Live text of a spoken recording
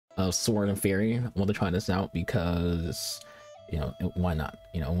Sword and Fairy. I want to try this out because, you know, why not?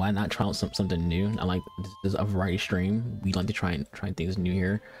 You know, why not try out something new? I like this is a variety stream. We like to try things new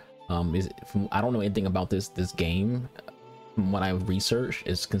here. I don't know anything about this game. From what I've researched,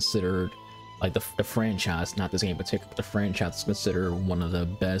 is considered like the franchise, not this game in particular, but the franchise is considered one of the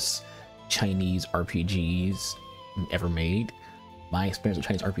best Chinese RPGs ever made. My experience with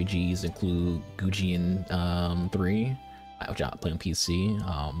Chinese RPGs include Gujian 3, which I play on PC,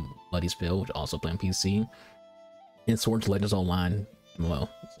 Bloody Spill, which I also play on PC, and Swords Legends Online. Well,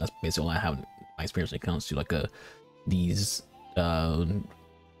 that's basically all I have my experience when it comes to like these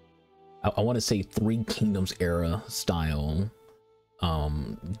I want to say Three Kingdoms era style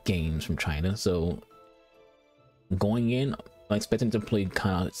games from China. So going in, I'm expecting to play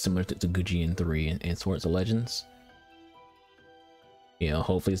kind of similar to Gujian 3 and Swords of Legends. You know,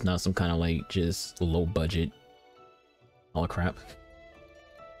 hopefully it's not some kind of like just low budget all crap.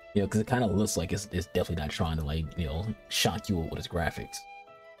 You know, because it kind of looks like it's definitely not trying to, like, you know, shock you with its graphics.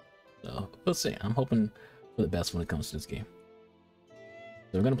 So we'll see. I'm hoping for the best when it comes to this game.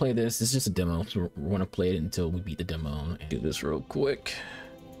 So we're gonna play this. This is just a demo, so we're gonna play it until we beat the demo. And do this real quick.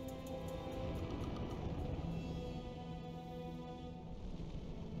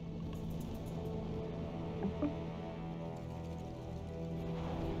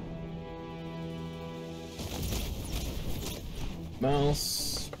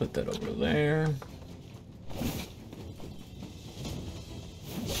 Mouse, put that over there.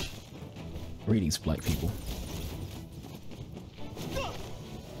 Greetings, black people.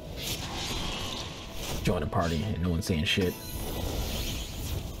 Join the party and no one's saying shit.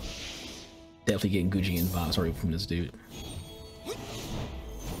 Definitely getting Gujian vibes already from this dude.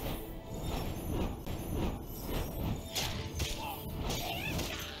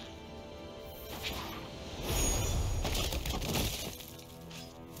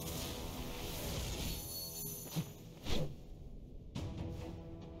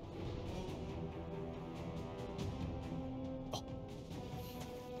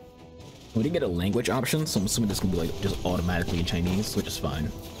 We didn't get a language option, so I'm assuming this can be like just automatically in Chinese, which is fine.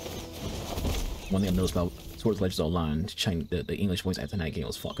 One thing I noticed about Swords Legends Online, the English voice acting in that game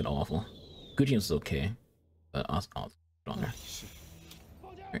was fucking awful. Gujian was okay, but I'll put it on there.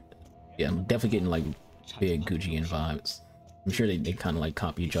 Right. Yeah, I'm definitely getting like big Gujian vibes. I'm sure they kind of like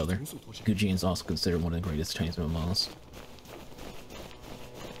copy each other. Gujian is also considered one of the greatest Chinese MMOs.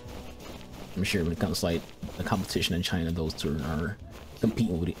 I'm sure when it comes to like the competition in China, those two are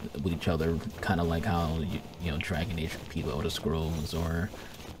competing with each other, kind of like how you know Dragon Age compete with Elder Scrolls, or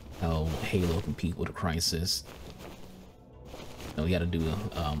how Halo compete with a Crisis. So we got to do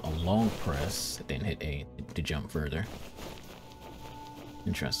a long press, then hit A to jump further.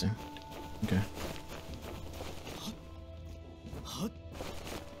 Interesting. Okay.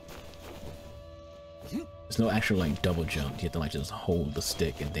 There's no actual like double jump. You have to like just hold the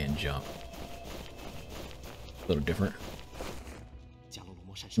stick and then jump. A little different.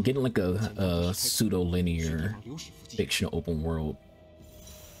 I'm getting like a pseudo-linear fictional open world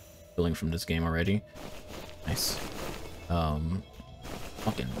feeling from this game already. Nice.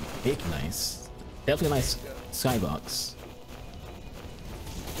 Fucking big nice. Definitely a nice skybox.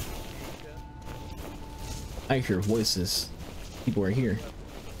 I hear voices. People are here.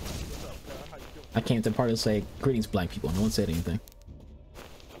 I came to the party to say, greetings black people. No one said anything.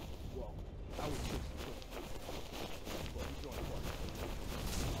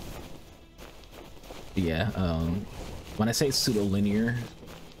 Yeah, when I say pseudo-linear,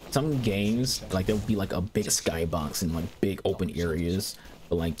 some games, like there'll be like a big skybox and like big open areas,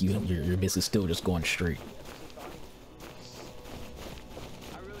 but like you're basically still just going straight.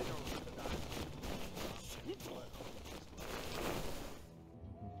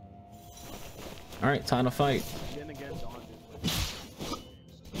 Alright, time to fight.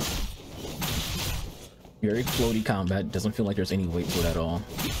 Very floaty combat, doesn't feel like there's any weight to it at all.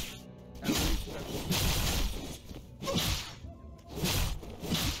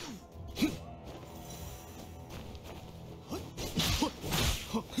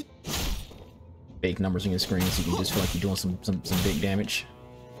 Fake numbers on your screen so you can just feel like you're doing some big damage.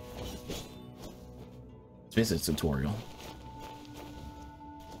 It's basically a tutorial.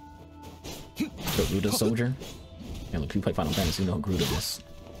 So Gruta Soldier. Yeah, look, if you play Final Fantasy, you know who Gruta is.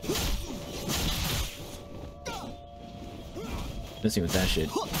 Let's see with that shit.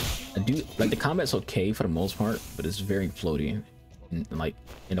 I do like the combat's okay for the most part, but it's very floaty, and like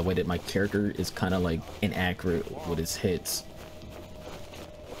in a way that my character is kind of like inaccurate with his hits,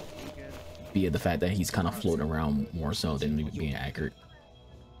 via the fact that he's kind of floating around more so than being accurate.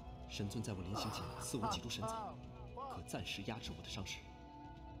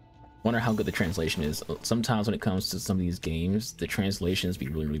 Wonder how good the translation is. Sometimes when it comes to some of these games, the translations be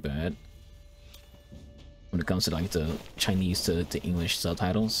really bad. When it comes to like the Chinese to English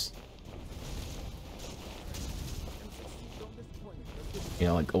subtitles. You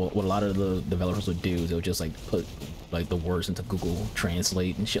know, like what a lot of the developers would do is they'll just like put like the words into Google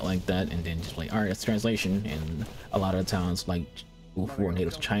Translate and shit like that, and then just like, all right, that's translation. And a lot of times, like who are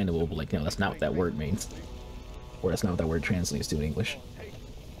native to China will be like, no, that's not what that word means, or that's not what that word translates to in English.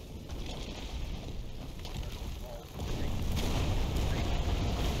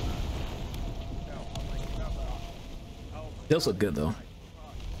 It does look good though. Like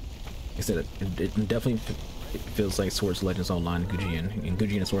I said, it definitely feels like Swords of Legends Online and Gujin. And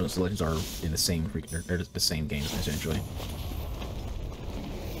Gujin and Swords of Legends are in the same they're the same games essentially.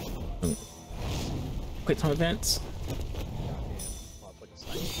 Quick time events.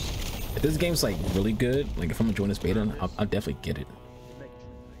 If this game's like really good, like if I'm enjoying this beta, I'll definitely get it.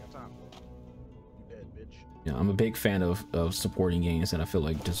 Yeah, I'm a big fan of supporting games that I feel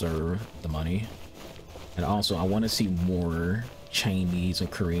like deserve the money. And also, I want to see more Chinese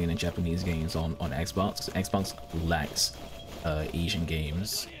and Korean and Japanese games on Xbox. Xbox lacks Asian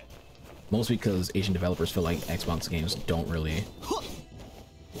games, mostly because Asian developers feel like Xbox games don't really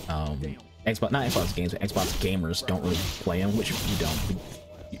not Xbox games, but Xbox gamers don't really play them, which you don't.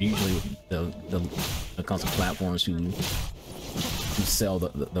 Usually the console platforms who sell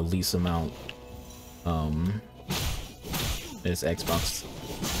the least amount is Xbox.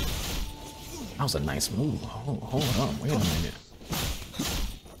 That was a nice move. Hold on, wait a minute.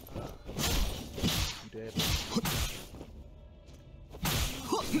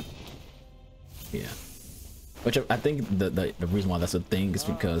 Yeah. Which I think the reason why that's a thing is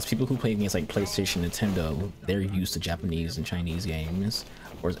because people who play games like PlayStation, Nintendo, they're used to Japanese and Chinese games,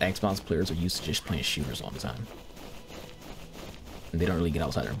 whereas Xbox players are used to just playing shooters all the time. And they don't really get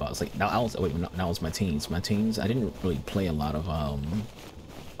outside their box. Like now I was my teens. My teens, I didn't really play a lot of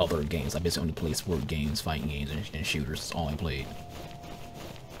other games. I basically only played sport games, fighting games, and shooters. That's all I played.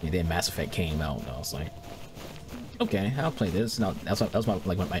 And then Mass Effect came out, and I was like, okay, I'll play this. Now that was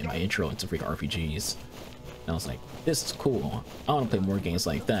my intro into freaking RPGs. And I was like, this is cool. I want to play more games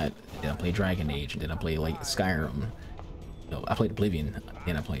like that. And then I played Dragon Age, and then I played like Skyrim. No, I played Oblivion,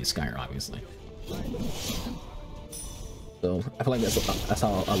 and I played Skyrim, obviously. So I feel like that's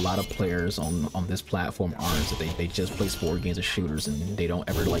how a lot of players on this platform are. So they just play sport games or shooters, and they don't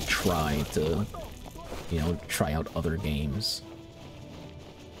ever like try to, you know, try out other games.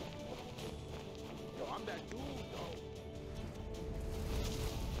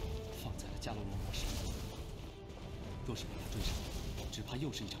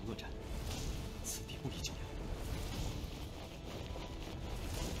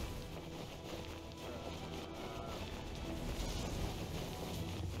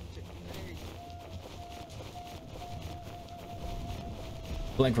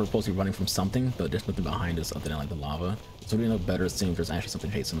 Like we're supposed to be running from something, but there's nothing behind us other than like the lava. So we know better it seems there's actually something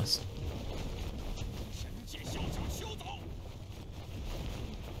chasing us.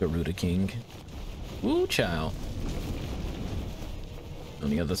 Garuda King. Woo child. On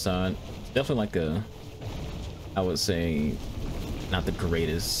the other side, it's definitely like a, I would say, not the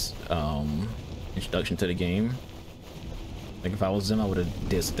greatest introduction to the game. Like if I was them, I would have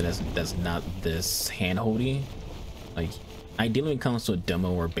did something that's not this hand-holdy. Like ideally when it comes to a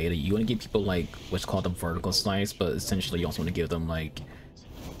demo or beta, you want to give people like what's called a vertical slice, but essentially you also want to give them like,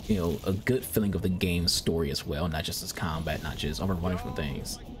 you know, a good feeling of the game's story as well, not just its combat, not just over running from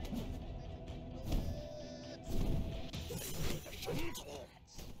things.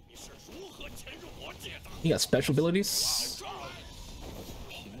 You got special abilities.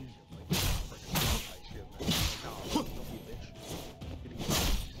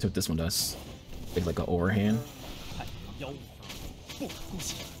 See what this one does. It's like an overhand.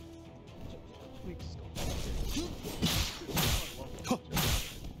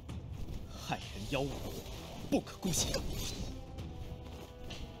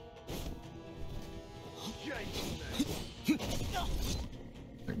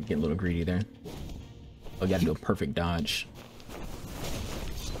 Get a little greedy there. Oh, you gotta do a perfect dodge.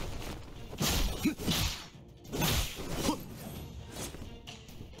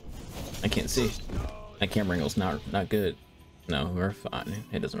 I can't see. That camera angle's not good. No, we're fine.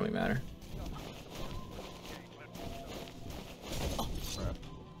 It doesn't really matter.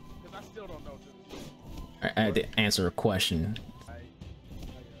 I had to answer a question.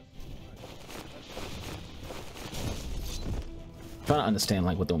 Trying to understand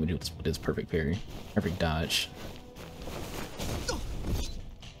like what they want me to do with this perfect parry, perfect dodge.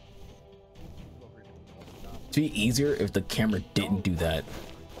 It'd be easier if the camera didn't do that.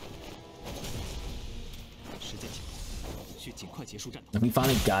 And we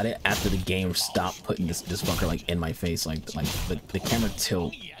finally got it after the game stopped putting this fucker like in my face. Like the camera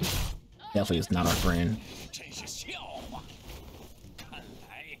tilt definitely is not our friend.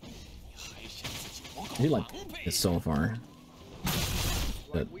 I do like it so far,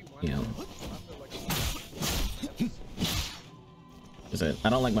 but you know, I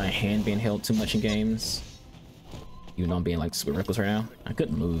don't like my hand being held too much in games. Even though I'm being like super reckless right now, I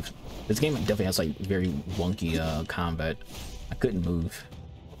couldn't move. This game definitely has like very wonky combat. I couldn't move.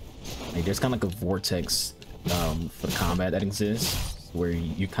 Like there's kind of like a vortex for the combat that exists where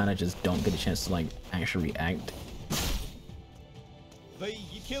you kind of just don't get a chance to like actually react.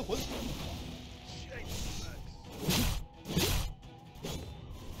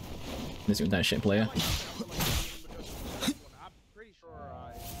 This is that shit, player.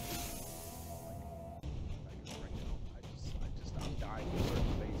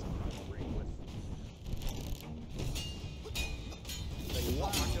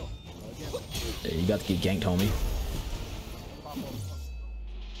 Yeah, you got to get ganked, homie.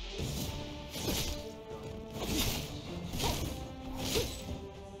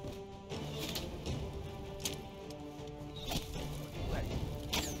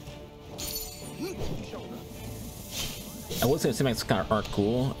 I will say the cinematics kind of are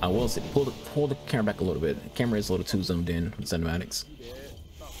cool. I will say pull the camera back a little bit. The camera is a little too zoomed in with cinematics.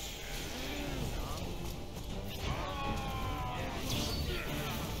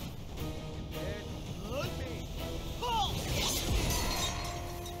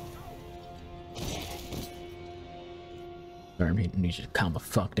 Sorry, I need you to calm the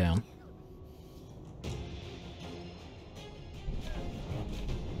fuck down.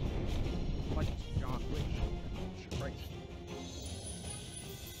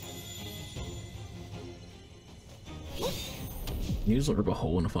 You just rip a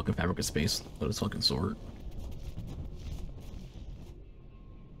hole in the fucking fabric of space with his fucking sword.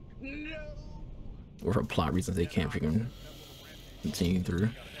 No. Or for plot reasons they can't freaking continue through.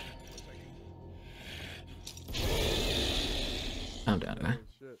 I'm down, guy.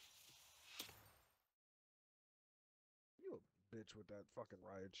 You a bitch with that fucking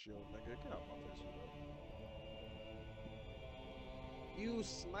riot shield, nigga. Get out my face. You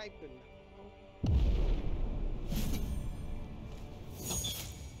sniping.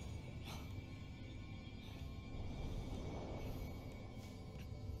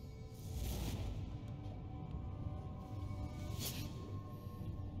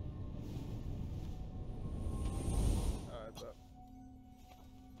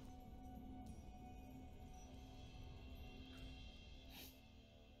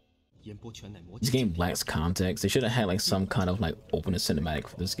 This game lacks context. They should have had like some kind of like openness cinematic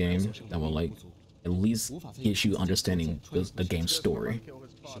for this game that will like at least get you understanding the game's story.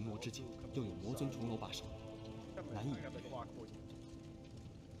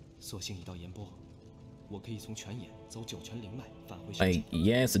 Like,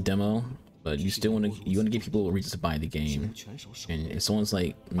 yeah, it's a demo, but you want to give people a reason to buy the game. And if someone's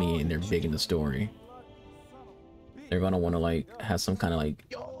like me and they're big in the story, they're gonna want to like have some kind of like.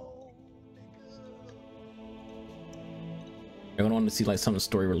 They're gonna want to see like some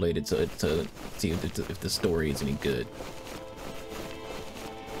story related to it to see if the story is any good.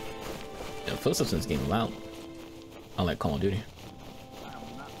 Yeah, footsteps in this game loud. I like Call of Duty.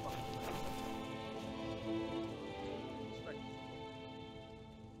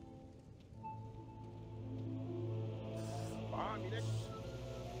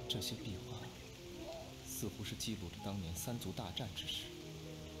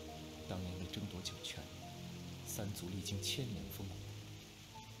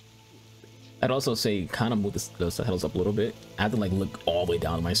 I'd also say kind of move the subtitles up a little bit. I have to like look all the way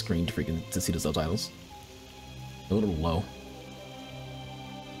down my screen to see the subtitles. A little low.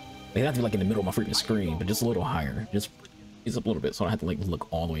 They have to be like in the middle of my freaking screen, but just a little higher. Just raise up a little bit so I don't have to like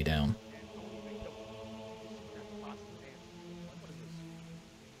look all the way down.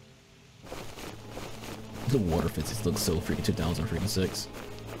 The water physics looks so freaking 2006.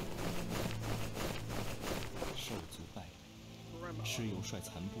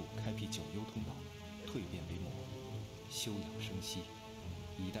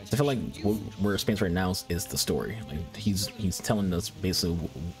 I feel like where it spans right now is the story. Like he's telling us basically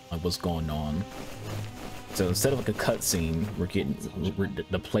what's going on. So instead of like a cutscene, we're getting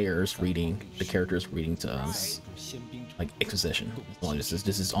the players reading, the characters reading to us like exposition.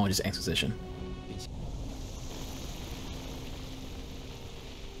 This is all just exposition.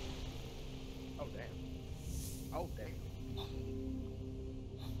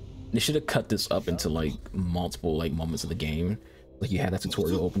 They should have cut this up into like multiple like moments of the game. Like you had that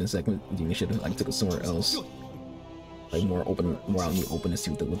tutorial opening segment, you should have like took it somewhere else. like more open, more out in the open to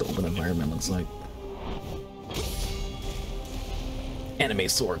see what the open environment looks like. Anime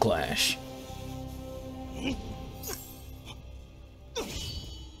sword clash.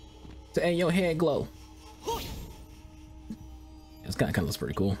 So, hey, your head glow. It's kind of looks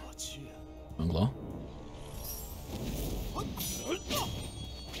pretty cool. Glow.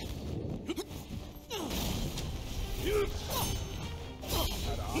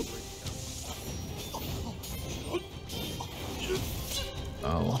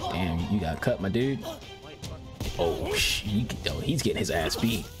 Oh damn, you got cut, my dude. Oh, he's getting his ass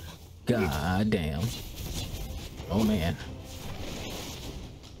beat. God damn. Oh man.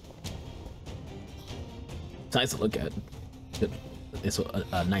 It's nice to look at. It's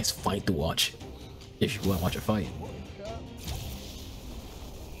a nice fight to watch. If you want to watch a fight.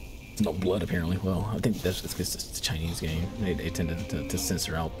 There's no blood apparently. Well, I think that's just because it's a Chinese game. They tend to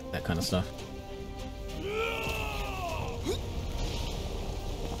censor out that kind of stuff.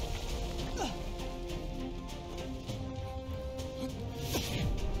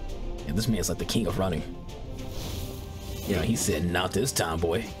 And this man's like the king of running. You know, he said, "Not this time,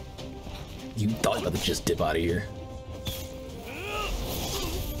 boy. You thought you were about to just dip out of here."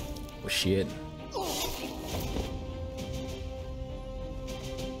 Oh shit.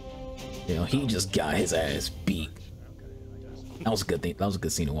 You know, he just got his ass beat. That was a good thing. That was a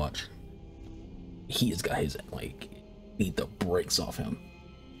good scene to watch. He just got his, like, beat the brakes off him.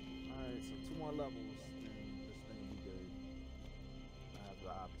 Alright, so 2 more levels, and this thing will be good. I have the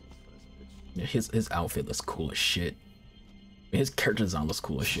optics for this bitch. Yeah, his outfit looks cool as shit. His character design looks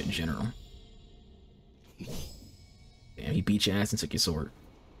cool as shit in general. Damn, he beat your ass and took your sword.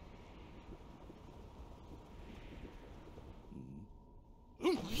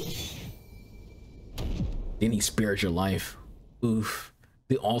 Then he spared your life. Oof.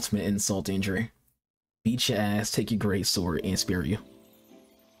 The ultimate insult to injury. Beat your ass, take your great sword, and spare you.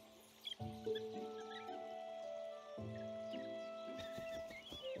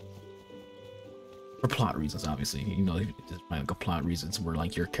 For plot reasons, obviously. You know, just like a plot reasons where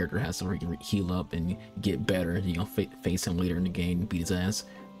like your character has to heal up and get better. You know, face him later in the game, beat his ass,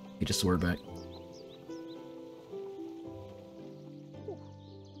 get your sword back.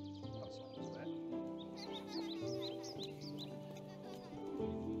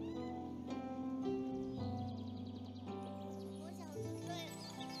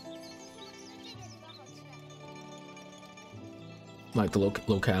 Like the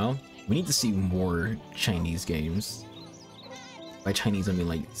locale, we need to see more Chinese games. By Chinese, I mean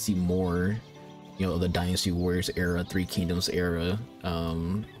like see more, you know, the Dynasty Warriors era, Three Kingdoms era.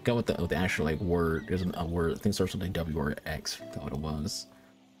 Go with the actual like word. There's a word. I think it starts with like W or X. I forgot what it was.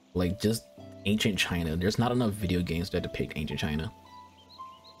 Like just ancient China. There's not enough video games that depict ancient China.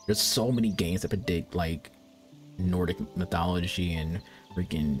 There's so many games that predict like Nordic mythology and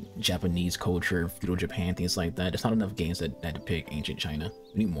freaking Japanese culture, feudal Japan, things like that. There's not enough games that depict ancient China.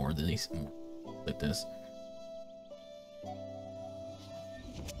 We need more of these like this.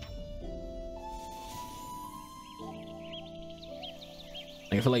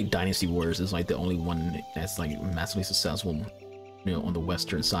 Like, I feel like Dynasty Warriors is like the only one that's like massively successful, you know, on the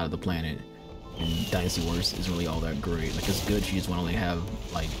western side of the planet. And Dynasty Warriors isn't really all that great. Like, it's good, you just want to like have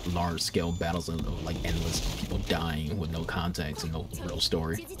like large scale battles of like endless people dying with no context and no real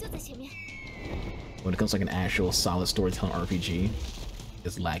story. When it comes to like an actual solid storytelling RPG,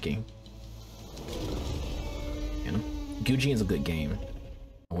 it's lacking. You know, Guji is a good game.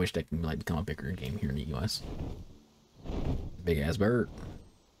 I wish that could like become a bigger game here in the US. Big ass bird.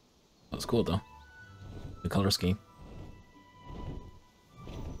 That's cool though. The color scheme.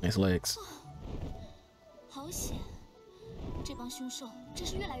 Nice legs. 好险，这帮凶兽真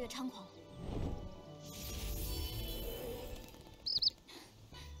是越来越猖狂。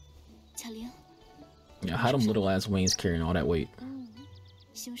巧玲。Yeah, how them little ass wings carrying all that weight?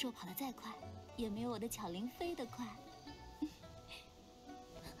 凶兽跑得再快，也没有我的巧玲飞得快。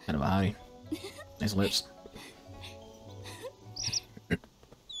Kind of high. Nice lips.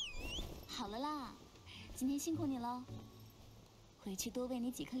 好了啦，今天辛苦你了，回去多喂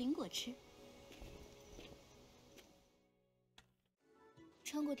你几颗灵果吃。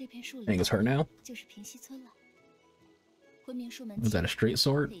穿过这片树林， I think it's her now. 就是平西村了。昏明树门 Was that a straight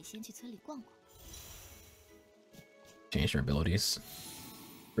sword? 得先去村里逛逛。 Change their abilities.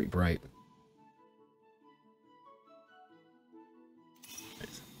 Pretty bright.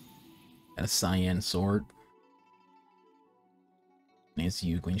 Got a cyan sword. Name's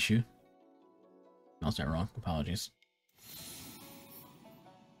Yu Guinshu. Pronounced that wrong. Apologies.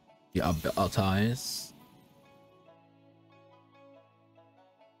 Yeah, Altais.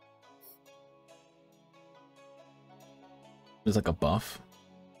 There's like a buff.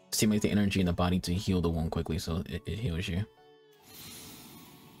 Stimulates the energy in the body to heal the wound quickly, so it heals you.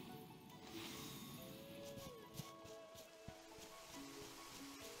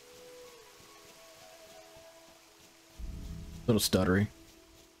 Little stuttery.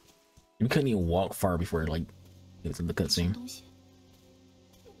 You couldn't even walk far before like it's in the cutscene.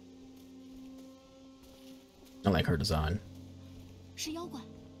 I like her design. 是妖怪，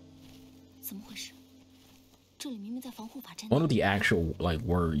怎么回事？这里明明在防护法阵。One of the actual like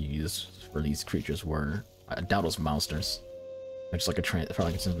word used for these creatures were I doubt it was monsters. It's like a I felt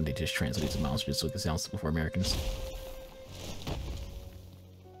like it's something they just translated to monsters so it could sound simple for Americans.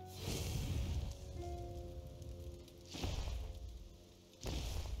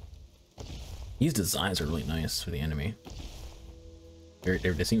 These designs are really nice for the enemy.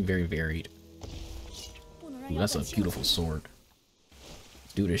 They seem very varied. Ooh, that's a beautiful sword.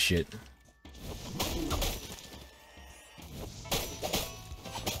 Let's do this shit.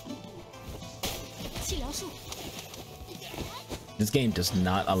 This game does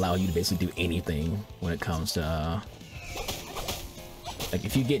not allow you to basically do anything when it comes to like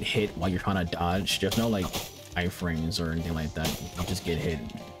if you get hit while you're trying to dodge, there's no like iframes or anything like that. You just get hit,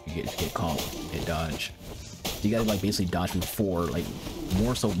 you get caught, hit dodge. So you gotta like basically dodge before, like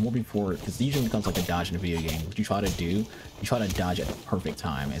more before, because it usually becomes like a dodge in a video game. What you try to do, you try to dodge at the perfect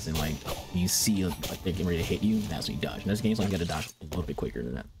time, as in like you see like they're getting ready to hit you, that's when you dodge. In this game, so you gotta dodge a little bit quicker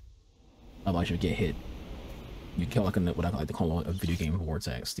than that. Otherwise you get hit. You kill like what I like to call a video game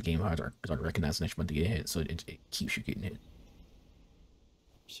vortex. The game are recognizing that you're about to get hit, so it keeps you getting hit.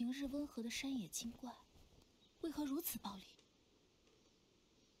 平日温和的山野精怪，为何如此暴力？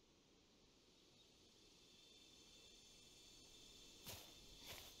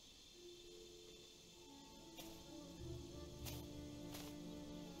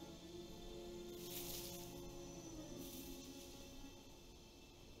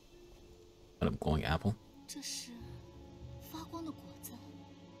 Kind of glowing apple. 这是发光的果子，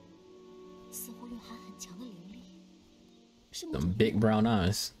似乎蕴含很强的灵力。是某 Some 种 big brown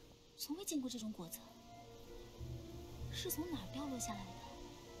eyes. 从未见过这种果子，是从哪儿掉落下来的？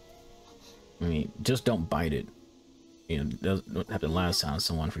 I mean, just don't bite it. You know, doesn't happen last time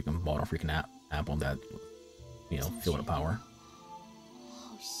someone freaking bought a freaking apple that, you know, filled with power.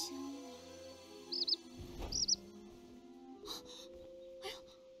 好香啊！哎呀，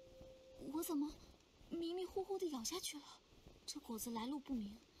我怎么迷迷糊糊的咬下去了？这果子来路不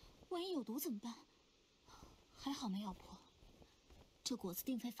明，万一有毒怎么办？还好没咬破。这果子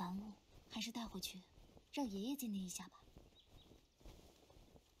定非凡物，还是带回去，让爷爷纪念一下吧。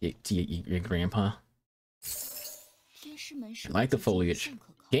 To your grandpa. 天师门是 I like the foliage.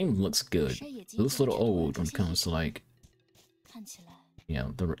 Game looks good. It looks a little old when it comes to like, 看起来 you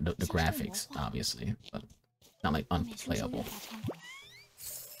know, the graphics, obviously, but not like unplayable.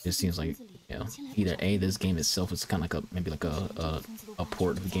 It seems like, you know, either A, this game itself is kind of like maybe like a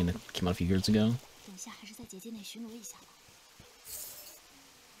port of the game that came out a few years ago. 等下还是在结界内巡逻一下吧。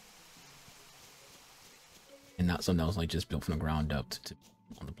 And not something that was like just built from the ground up to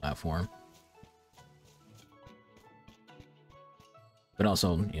on the platform. But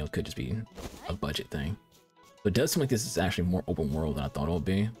also, you know, it could just be a budget thing. But it does seem like this is actually more open world than I thought it would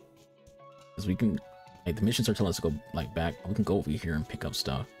be. Because we can, like, the missions are telling us to go, like, back. We can go over here and pick up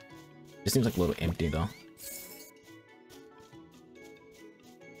stuff. It seems like a little empty, though.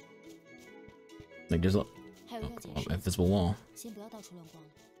 Like, there's a invisible wall.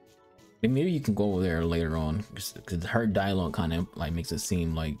 Maybe you can go over there later on, because her dialogue kind of, like, makes it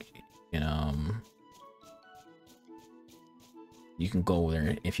seem like, you know, you can go over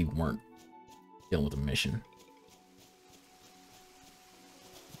there if you weren't dealing with the mission.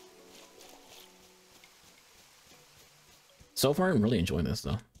 So far, I'm really enjoying this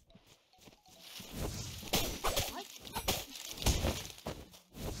though.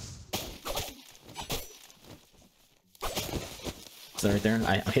 So right there,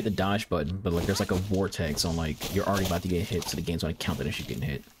 I hit the dodge button, but like there's like a vortex on like you're already about to get hit, so the game's gonna count that as you getting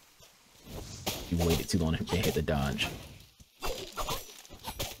hit. You waited too long to hit the dodge.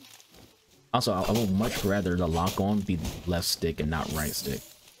 Also, I would much rather the lock on be left stick and not right stick.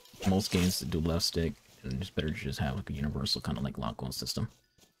 Most games do left stick, and it's better to just have like a universal kind of like lock on system.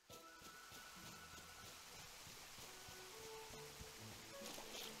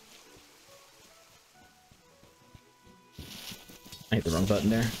 I hit the wrong button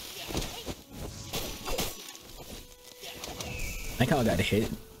there. I think how I got hit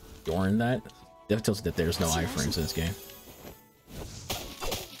during that. That tells you that there's no iframes in this game.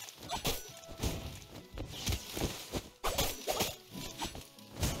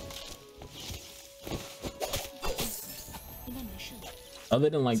 Other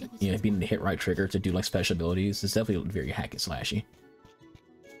than like, you know, being the hit right trigger to do like special abilities, it's definitely very hack and slashy.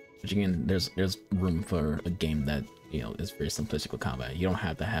 Which again, there's room for a game that, you know, is very simplistic with combat. You don't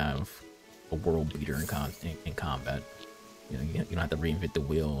have to have a world beater in combat. You know, you don't have to reinvent the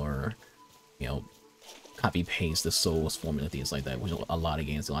wheel or, you know, copy paste the Souls formula, things like that. Which a lot of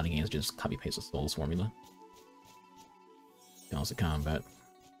games just copy paste the Souls formula. And also combat.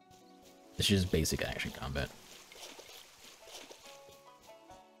 It's just basic action combat.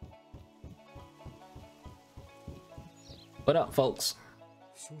 What up, folks?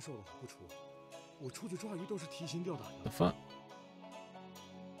 The fuck?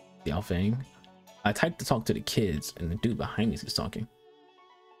 Yao Feng? I typed to talk to the kids, and the dude behind me is talking.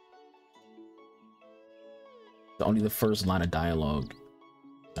 Only the first line of dialogue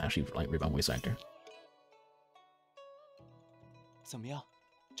is actually like read by voice actor.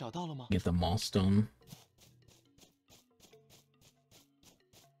 Get the milestone.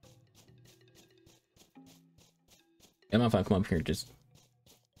 And if I come up here, just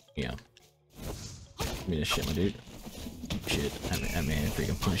yeah. Give me this shit, my dude. Shit, that man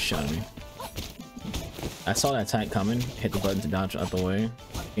freaking punch shot me. I saw that attack coming, hit the button to dodge out the way.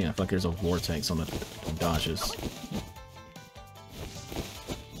 Yeah, I feel like there's a vortex on the dodges.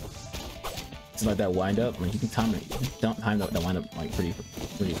 It's like that wind up, like you can time it. You can time that wind up like pretty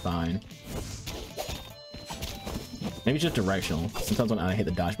fine. Maybe just directional. Sometimes when I hit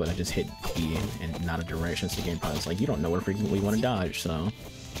the dodge button, I just hit E and not a direction. So the game probably is like, you don't know where freaking you want to dodge, so.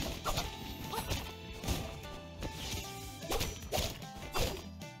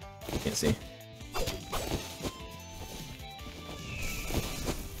 Can't see.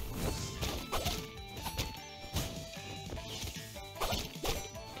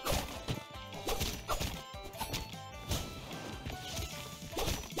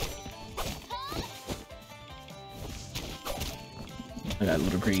 I got a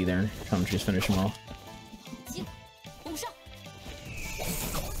little greedy there. Trying to just finish him off.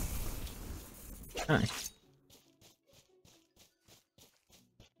 Nice.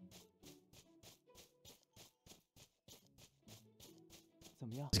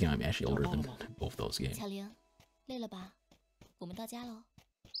 This game I'm actually older than both those games. 巧玲，累了吧？我们到家喽。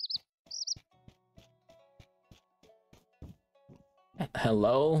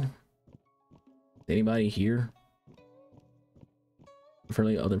Hello? Is anybody here? For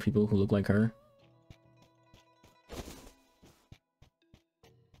like other people who look like her?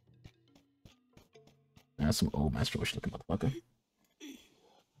 That's some old Master Wish looking motherfucker.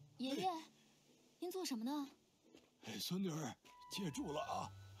 爷爷，您做什么呢？孙女儿，接住了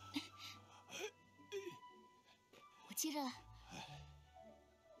啊！我接着了。哎，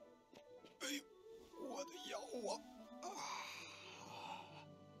我的腰啊！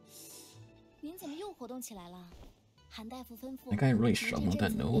您怎么又活动起来了？韩大夫吩咐， That guy really 您 struggled 这 with that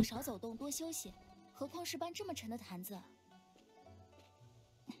阵子 note. 少走动，多休息。何况是搬这么沉的坛子。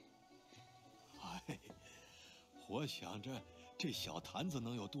哎，我想着这小坛子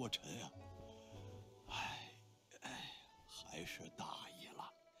能有多沉啊？还是大意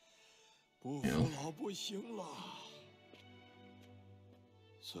了，不服老不行了。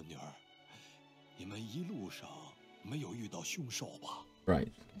孙女儿，你们一路上没有遇到凶兽吧？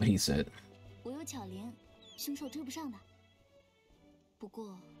 Right, but he said. 我有巧玲，凶兽追不上的。不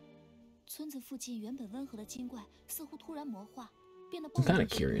过，村子附近原本温和的精怪似乎突然魔化，变得暴 I'm kind 躁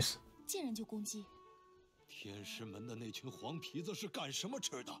of curious. 见人就攻击。天师门的那群黄皮子是干什么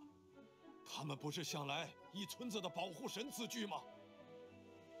吃的？他们不是向来以村子的保护神自居吗？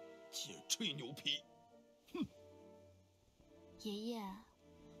净吹牛皮！哼！爷爷，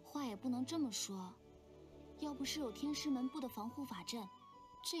话也不能这么说。要不是有天师门部的防护法阵，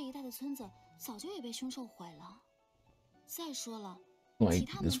这一带的村子早就也被凶兽毁了。再说了， Like, 其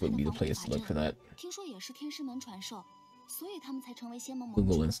他门 this 派 would 的 be the 防护 place 法 to look for 阵， that. 听说也是天师门传授，所以他们才成为仙盟盟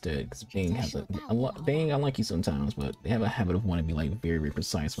Google 主。 instead, because Bing has Bing, I like you sometimes, but they have a habit of wanting to be like very, very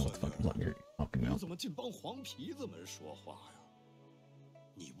precise on what the fuck is you're talking 你 about. 怎么净帮黄皮子们说话呀？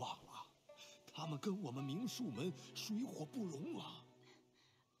你忘了，他们跟我们明术门水火不容了。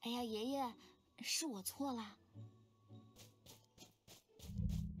哎呀，爷爷，是我错了。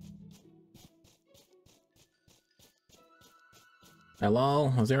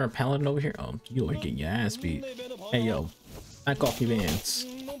 Hello? Was there a paladin over here? Oh, you are getting your ass beat. Hey, yo. Back off your vans.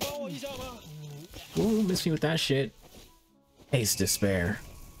 Ooh, miss me with that shit. Haste despair.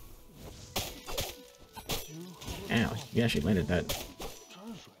 Ow, you actually landed that.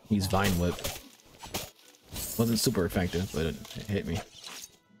 He's Vine Whip. Wasn't super effective, but it hit me.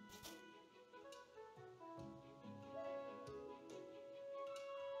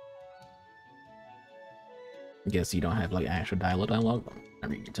 Guess you don't have like actual dialogue. I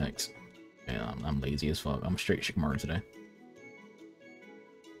read your text. Yeah, I'm lazy as fuck. I'm straight Shikamaru today.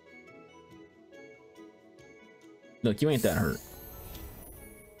 Look, you ain't that hurt.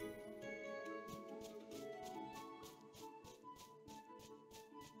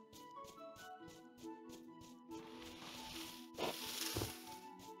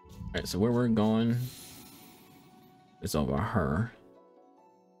 Alright, so where we're going is over her.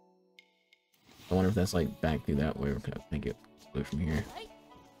 I wonder if that's like back through that way, or can I think it's away from here?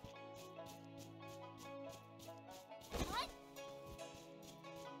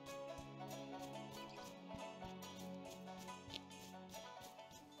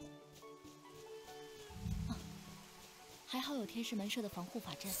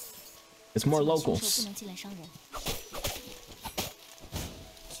 It's more locals.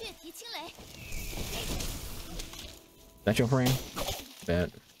 That your frame?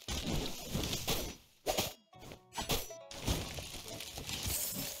 Bad.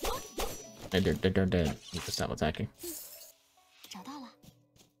 They're dead. You can stop attacking.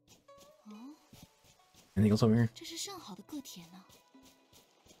 Anything else over here?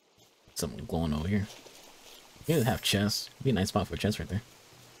 Something glowing over here. You didn't have chests. Be a nice spot for a chest right there.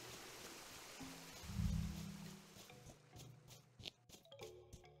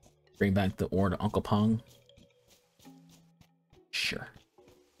 Bring back the ore to Uncle Pong. Sure.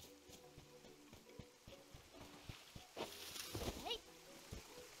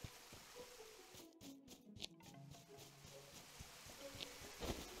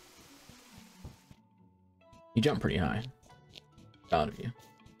 You jump pretty high. Proud of you.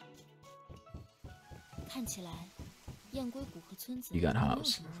 You got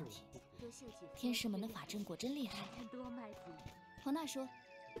hops.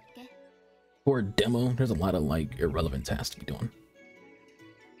 For a demo, there's a lot of like irrelevant tasks to be doing.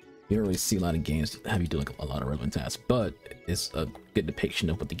 You don't really see a lot of games have you do like a lot of relevant tasks, but it's a good depiction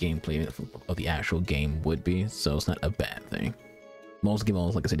of what the gameplay of the actual game would be, so it's not a bad thing. Most game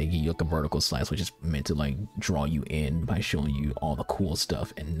modes, like I said, they give you like a vertical slice, which is meant to like draw you in by showing you all the cool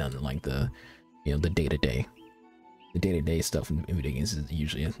stuff and none like the, you know, the day-to-day. The day-to-day stuff in video games is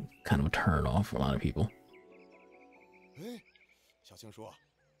usually a kind of a turn off for a lot of people.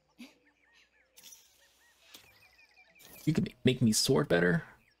 You could make me sword better.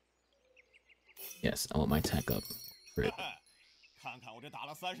 Yes, I want my attack up. Great.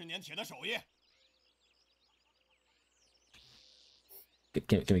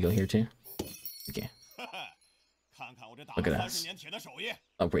 Can we go here too? Okay. Look at us.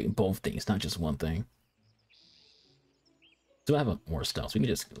 Upgrading both things, not just one thing. So I have more stuff, so we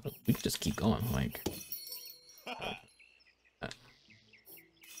can just keep going, like.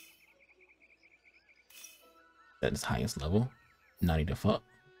 That's highest level. Not even fuck.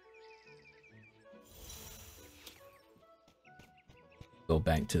 Go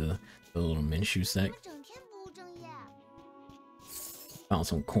back to the little Minshu sec. Found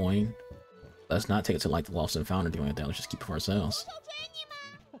some coin. Let's not take it to like the Lost and Found or anything like that. Let's just keep it for ourselves.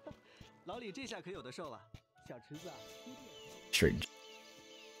 Straight.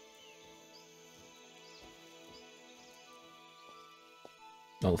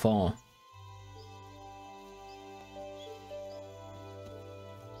 No fall.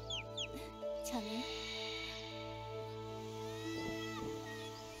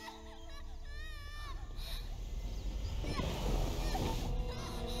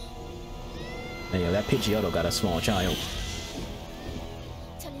 Hey, yo, that Pidgeotto got a small child.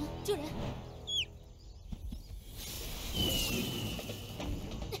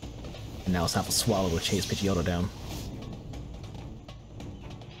 And now it's time for Swallow to chase Pidgeotto down.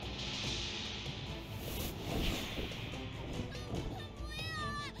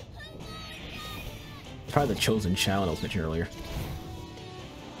 Probably the chosen child I was mentioning earlier.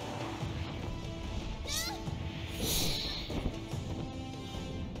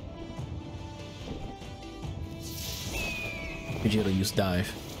 Pidgeotto use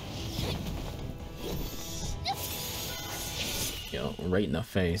dive. Yo, right in the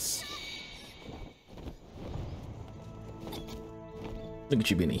face. Look at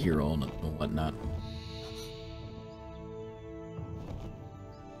you being a hero and whatnot.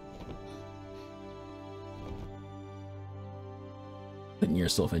 Putting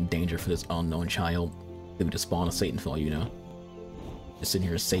yourself in danger for this unknown child. Maybe to spawn a Satan for all you know. Just sitting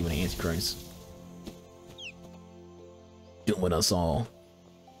here saving the Antichrist. Doing us all.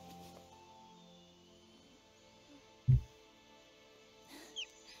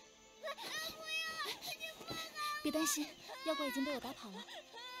 别担心，妖怪已经被我打跑了。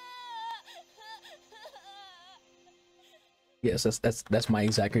Yes, that's my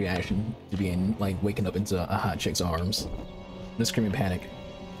exact reaction to being like waking up into a hot chick's arms. The screaming panic.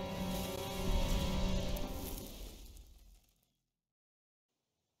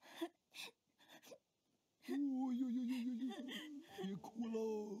哦呦呦呦呦呦！别哭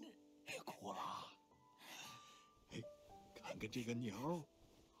喽，别哭啦！哎，看看这个鸟，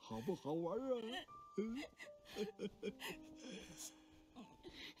好不好玩啊？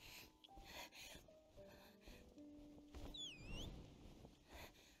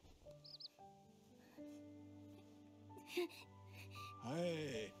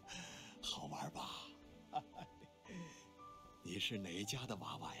哎，好玩吧？你是哪家的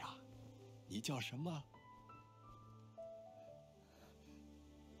娃娃呀？你叫什么？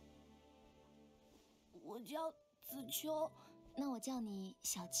我叫子秋，那我叫你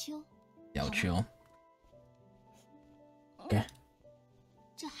小秋。小秋。OK。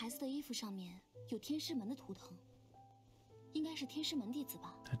这孩子的衣服上面有天师门的图腾，应该是天师门弟子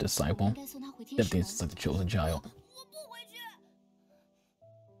吧 ？Disciple。应该送他回天师门。 Definitely like the chosen child。我不回去。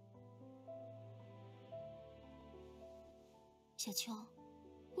小秋，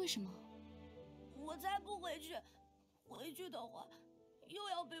为什么？我才不回去，回去的话又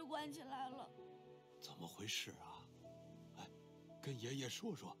要被关起来了。怎么回事啊？哎，跟爷爷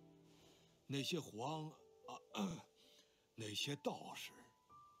说说，那些皇那些道士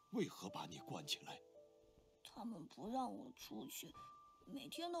为何把你关起来？他们不让我出去，每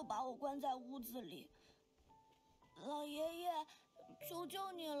天都把我关在屋子里。老爷爷，求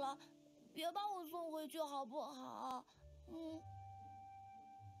求你了，别把我送回去好不好？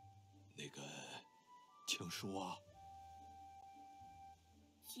那个，请说啊。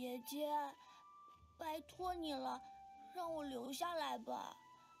姐姐，拜托你了，让我留下来吧。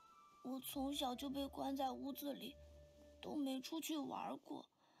我从小就被关在屋子里，都没出去玩过，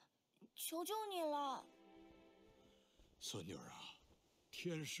求求你了。孙女儿啊，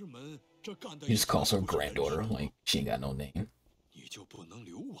天师门这干的。He just calls her granddaughter, like she ain't got no name. 你就不能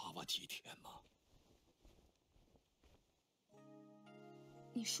留娃娃几天吗？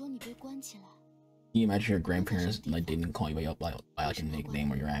你说你被关起来。Can you imagine your grandparents like didn't call you by like a nickname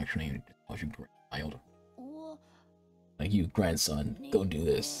or your actual name, just called you grandchild? Like you grandson, go do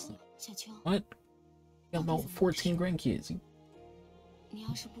this. What? You got about 14 grandkids. 你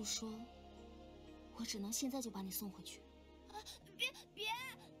要是不说，我只能现在就把你送回去。别！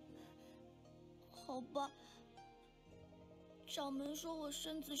好吧。掌门说我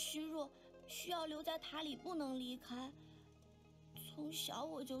身子虚弱，需要留在塔里，不能离开。从小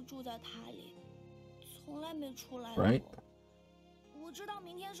我就住在塔里，从来没出来过。Right? 我知道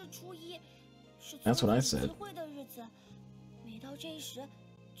明天是初一，是That's what I said. 集会的日子，每到这时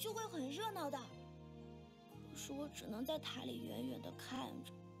就会很热闹的。可是我只能在塔里远远地看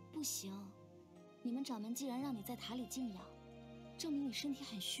着。不行，你们掌门既然让你在塔里静养，证明你身体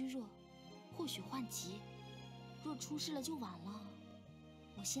很虚弱，或许患疾。若出事了就晚了。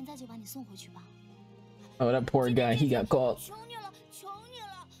我现在就把你送回去吧。Oh, that poor guy, he got caught. 求你了，求你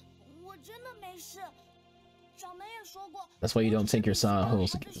了，我真的没事。掌门也说过。That's why you don't take your son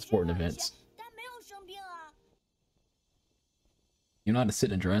host to sporting events. 但没有生病啊。You know how to sit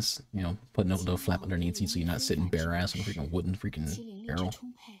in a dress, you know, putting a little flap underneath you so you're not sitting bare ass on a freaking wooden freaking barrel.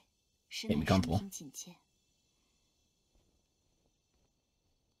 Can't be comfortable.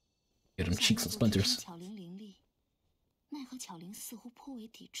 Get them cheeks and splinters. 巧玲伶俐，奈何巧玲似乎颇为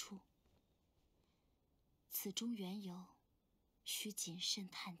抵触。此中缘由，需谨慎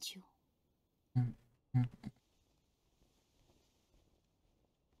探究。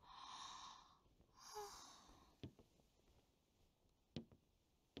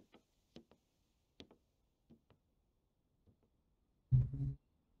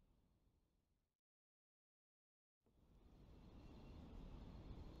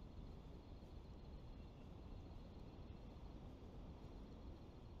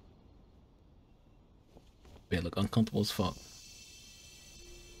They look uncomfortable as fuck.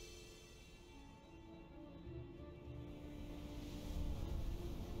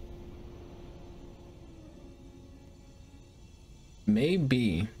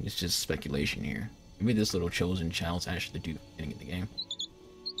 Maybe it's just speculation here. Maybe this little chosen child's actually the dude getting in the game.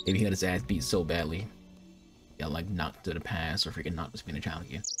 Maybe he got his ass beat so badly, he got like knocked to the past or freaking knocked as being a child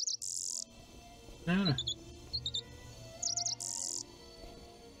again. I don't know.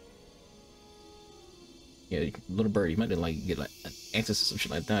 Yeah, little birdie might have like get like an access or some shit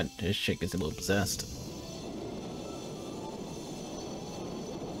like that. This chick gets a little possessed.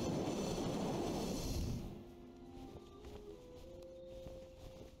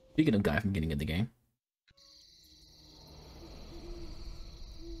 Speaking of guy from getting in the game.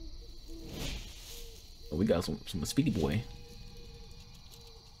 Oh, we got some Speedy Boy.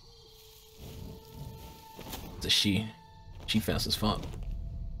 It's a she. She fast as fuck.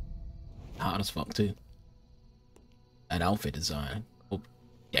 Hot as fuck too. That outfit design. Oh,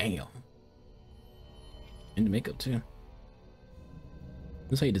 damn. And the makeup too.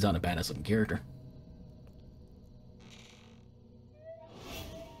 That's how you design a badass looking character.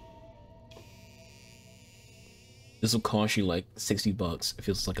 This will cost you like $60 if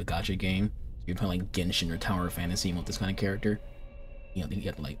it's like a gacha game. You're playing like Genshin or Tower of Fantasy with this kind of character. You know, then you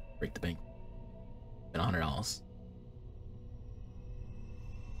have to like break the bank. And $100.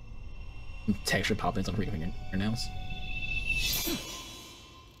 Texture pop-ins on fingernails.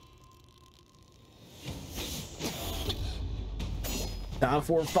 Time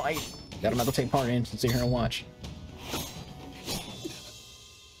for a fight. Got another take part in. Sit here and watch.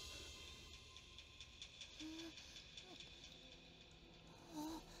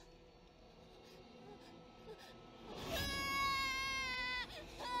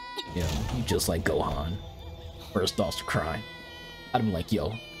 Yeah, you just like Gohan. First thoughts to cry. I'd be like,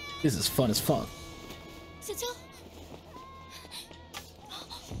 yo, this is fun as fuck. 小娇，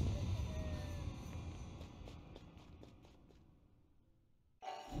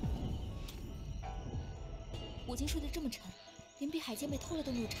我今睡得这么沉，连碧海剑被偷了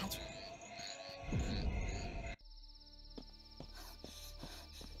都没有察觉。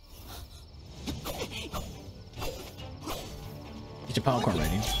Get your popcorn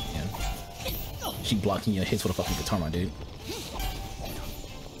ready. Yeah. She blocking your hits with a fucking guitar, my dude.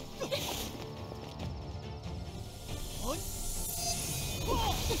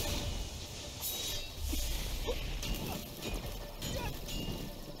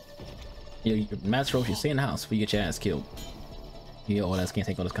 Yeah, Master Roshi, stay in the house before you get your ass killed. Yeah, old ass can't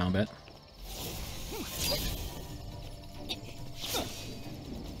take all this combat.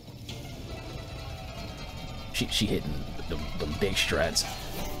 She hitting the big strats.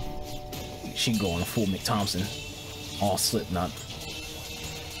 She going full Mick Thompson, all Slipknot.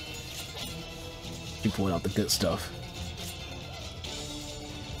 She pulling out the good stuff.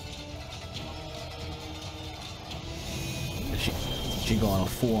 She going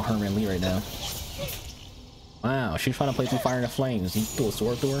full Herman Lee right now. Wow, she's trying to play through Fire and the Flames. You threw a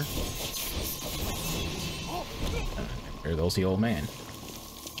sword through her. There goes the old man.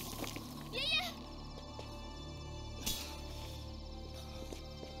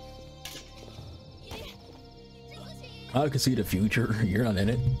 I can see the future. You're not in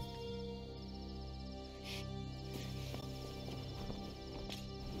it.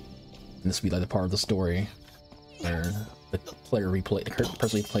 This would be like the part of the story where the player the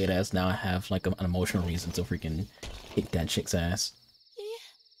person we played as now have like an emotional reason to freaking kick that chick's ass.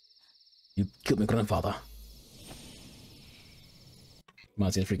 You killed my grandfather.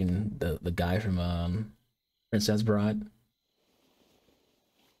 Reminds me of freaking the guy from Princess Bride.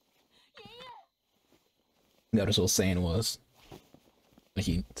 That was what saying was.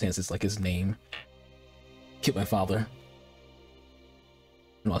 He says it's like his name. Killed my father.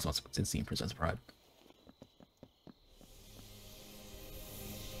 No, that's not seen Princess Bride.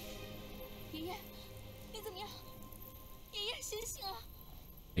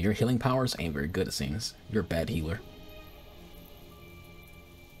 Your healing powers ain't very good, it seems. You're a bad healer.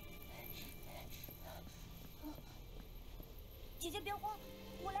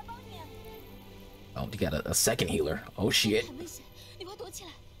 Oh, you got a second healer. Oh shit.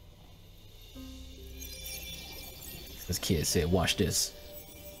 This kid said, watch this.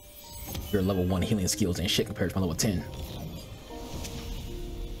 Your level 1 healing skills ain't shit compared to my level 10.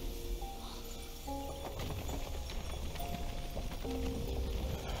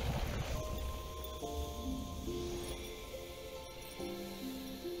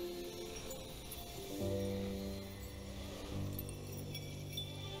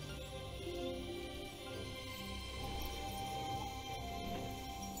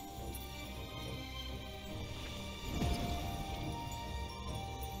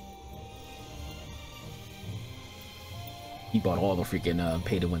 He bought all the freaking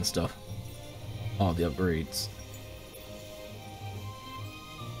pay to win stuff. All the upgrades.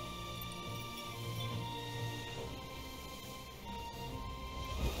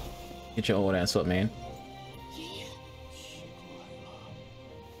 Get your old ass up, man.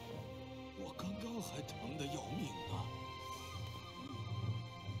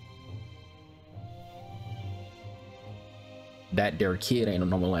 That there kid ain't no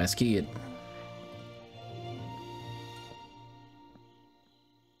normal ass kid.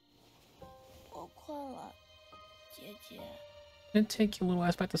 Then take your little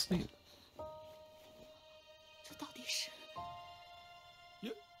ass back to sleep.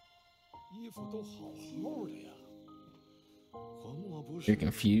 You're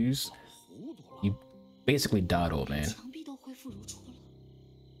confused. You basically Dotto, man. 墙壁都恢复如初了。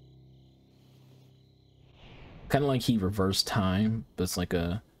 Kind of like he reversed time, but it's like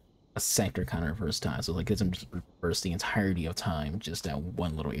a sector kind of reverse time. So like it doesn't just reverse the entirety of time, just that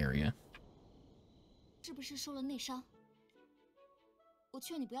one little area. 是不是受了内伤？我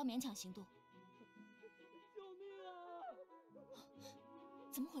劝你不要勉强行动。救命啊！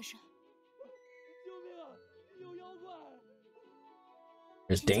怎么回事？救命啊！有妖怪！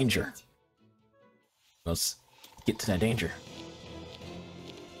 There's danger. Let's get to that danger.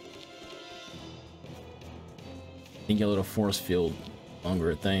 You get a little force field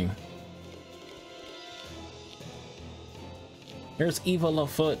longer thing. There's evil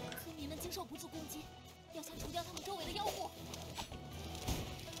afoot. 村民们经受不住攻击，要想除掉他们周围的妖物。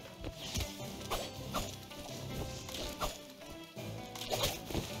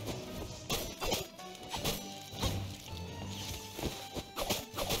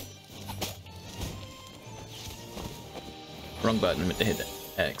 Wrong button, I meant to hit the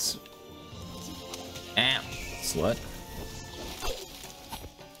X. Ow, slut.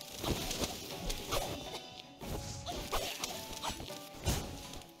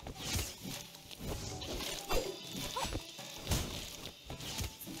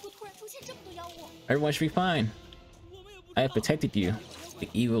 Everyone should be fine. I have protected you. The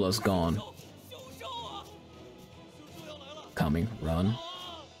evil is gone. Coming, run.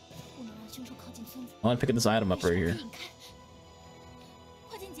 不能让凶手靠近村子。 I want to pick this item up right here.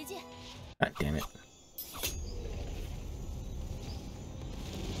 快进结界！ God damn it.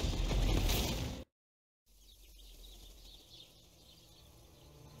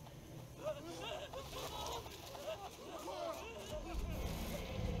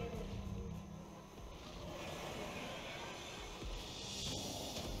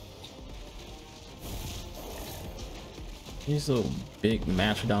 These little big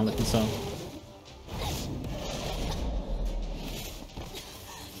mastodon looking stuff.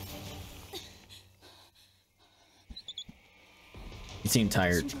 You seem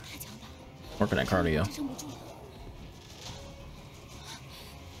tired. 凶手太强大， Working that cardio. 支撑不住了。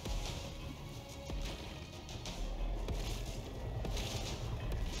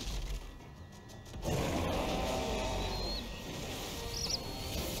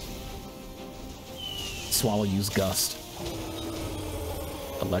 Swallow use gust.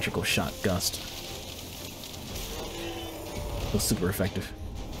 Electrical shot gust. Was super effective.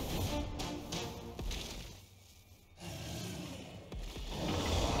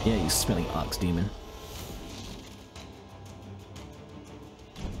 Yeah, you smelly ox demon.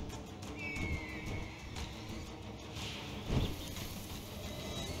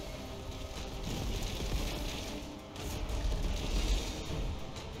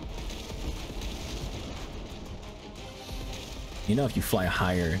 You know, if you fly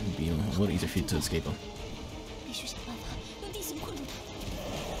higher, it'd be a little easier for you to escape them. 必须想办法用地形困住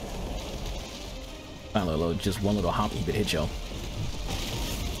他。 Fine, Lolo, just one little hop, he could hit you.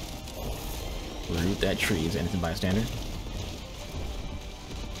 Root that tree. Is anything bystander?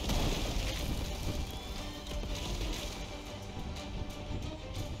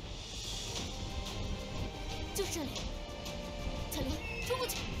 就是这里，小林，冲过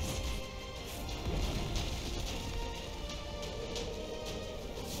去！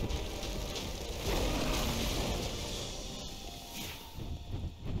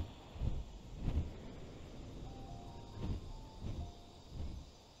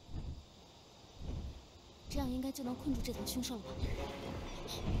 这样应该就能困住这头凶兽了吧？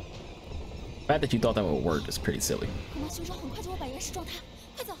 The fact that you thought that would work is pretty silly. 恐怕凶兽很快就会把岩石撞塌，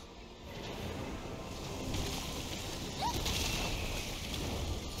快走！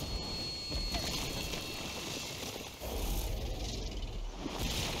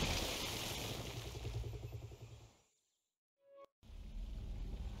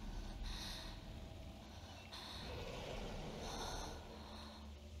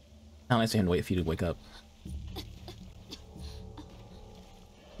 How nice to him wait for you to wake up.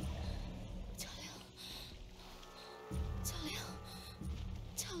 巧玲，巧玲，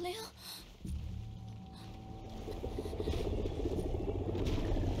巧玲，巧玲，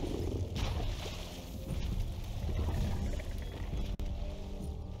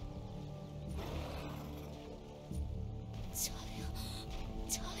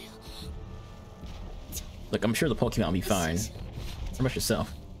巧玲， Look, I'm sure the Pokemon will be fine. How about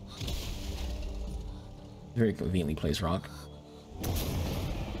yourself? Very conveniently placed rock.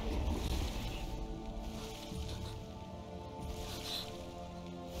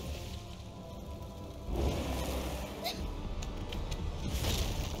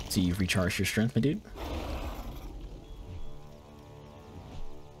 So you've recharged your strength, my dude?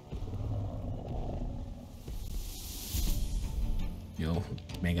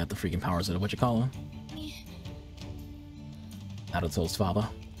 Oh, man got the freaking powers of what you call him? Naruto's father.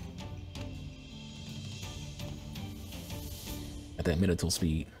 At that mental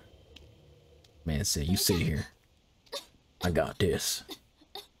speed. Man said, you sit here. I got this.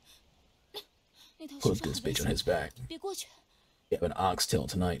 Put this bitch on his back. You have an oxtail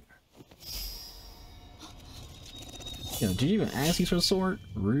tonight. You know, did you even ask you for a sword?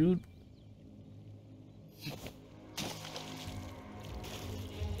 Rude.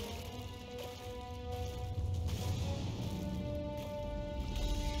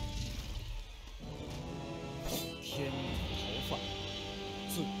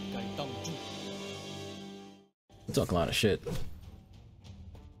 Talk a lot of shit.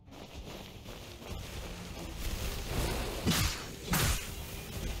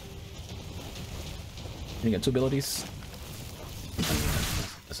 You got 2 abilities?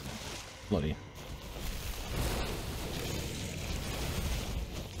 That's bloody.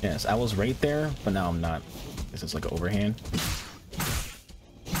 Yes, I was right there, but now I'm not. This is like an overhand.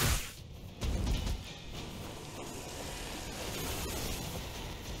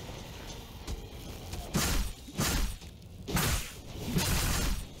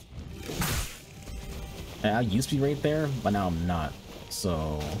 I used to be right there, but now I'm not.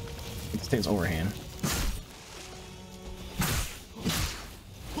 So it takes overhand.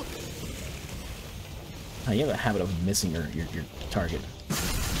 You have a habit of missing your target.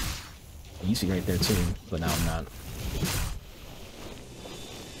 I used to be right there too, but now I'm not.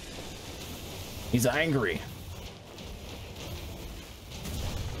 He's angry.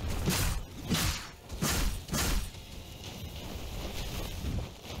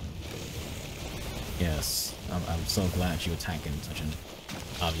 Yes, I'm so glad you attack in such an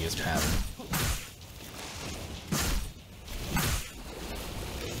obvious pattern.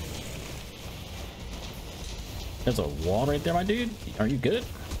 There's a wall right there, my dude. Are you good?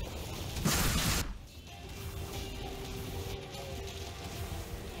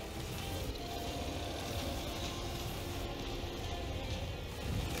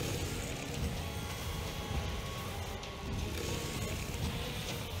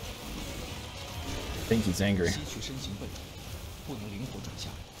 I think he's angry. He's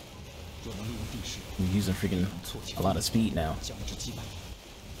using freaking a lot of speed now.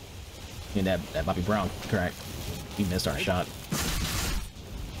 And that Bobby Brown, correct? He missed our shot.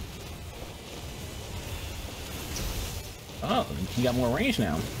 Oh, he got more range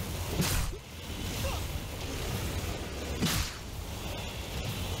now.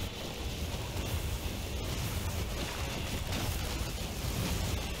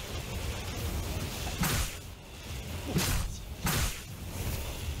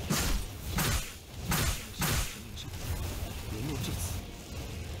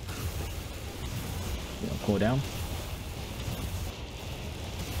 Cool down.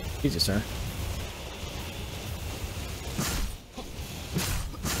 Easy, sir.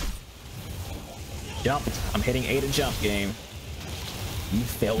 Jump. I'm hitting A to jump, game. You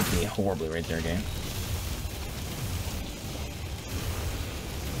failed me horribly right there, game.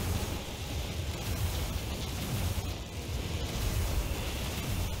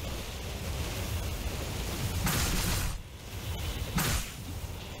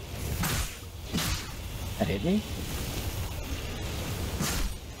 That hit me?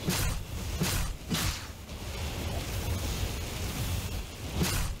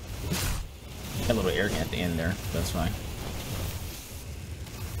 A little arrogant at the end there, that's fine.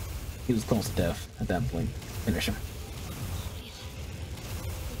 He was close to death at that point. Finish him.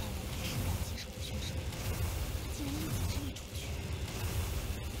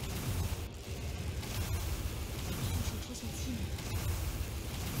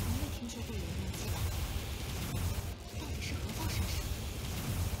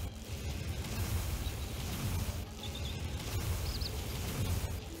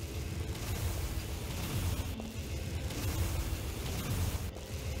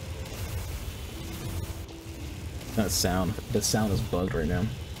 The sound is bugged right now.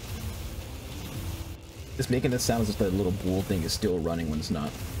 It's making the sound as if the little bull thing is still running when it's not.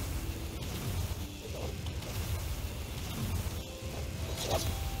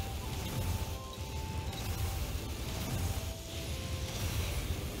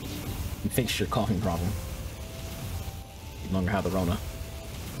 You fixed your coughing problem. You no longer have the Rona.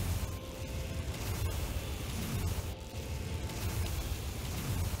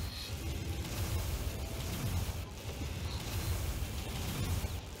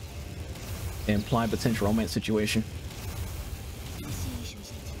 Implied potential romance situation.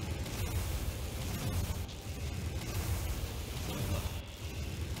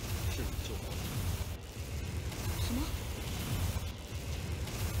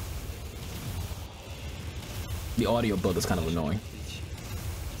 The audio bug is kind of annoying.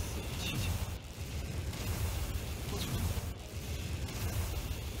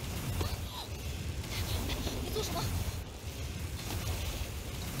 你做什么？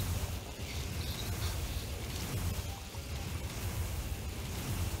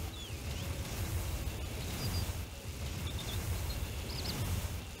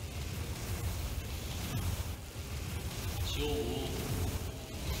修武，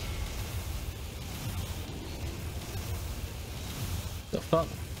 The fuck?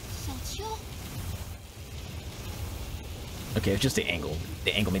 小秋， Okay, it's just the angle.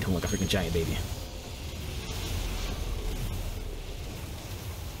 The angle made him look like a freaking giant baby.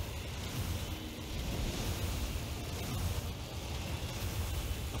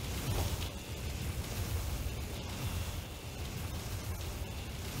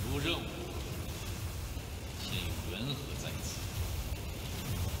 如任务，现有缘何在此？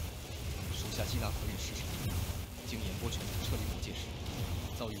手下缉拿魁羽尸首，经演波拳撤离魔界时，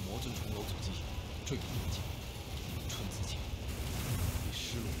遭遇魔尊重楼阻击，坠入魔界。春子剑已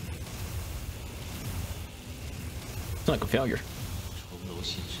失落。 It's like a failure. 重楼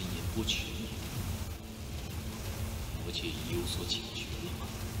现身演波拳，魔界已有所警觉了吗？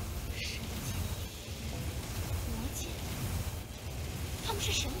魔界，他们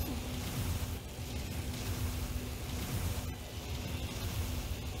是神族。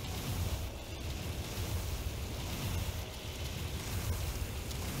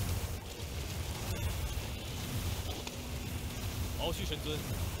 毛须神尊，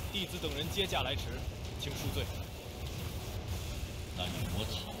弟子等人接驾来迟，请恕罪。那女魔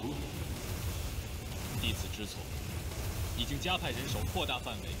逃了，弟子知错，已经加派人手扩大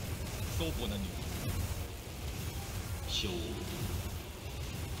范围，搜捕那女魔。修武，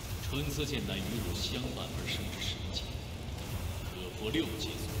春色剑乃与汝相伴而生之神剑，可破6界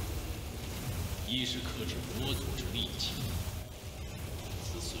阻，一是克制魔族之利器，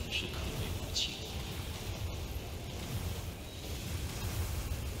此损失可谓不轻。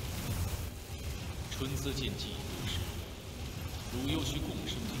 春色剑技已得时，汝又需共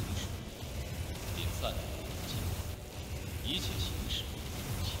生灵术，便暂缓武剑，一切形势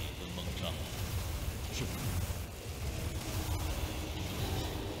且分猛张。是。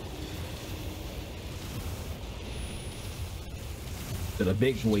 The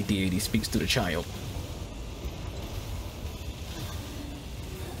big boy deity speaks to the child.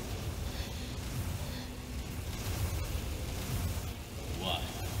 Why?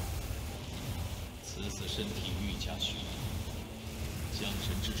 此子身体愈加虚弱，降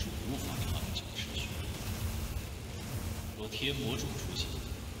神之术无法长久持续。若天魔种出现，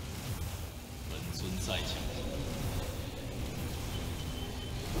本尊再降。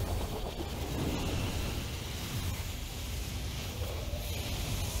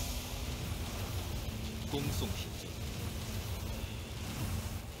 恭送天尊。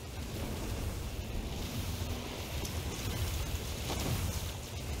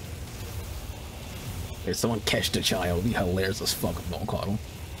 If someone catch the child, it'd be hilarious as fuck if no one caught him.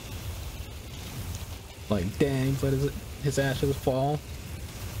 Like, dang, let his ashes fall.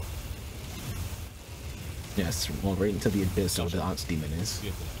 Yes, well, right into the abyss where the Ox Demon is.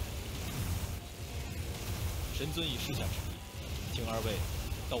 岳父，神尊已施下旨意，请二位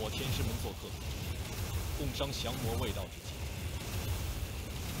到我天师门做客，共商降魔未到之际。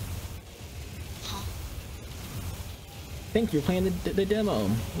 好， Thank you for playing the demo.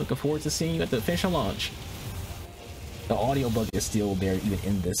 Looking forward to seeing you at the official launch. The audio bug is still there even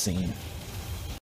in this scene.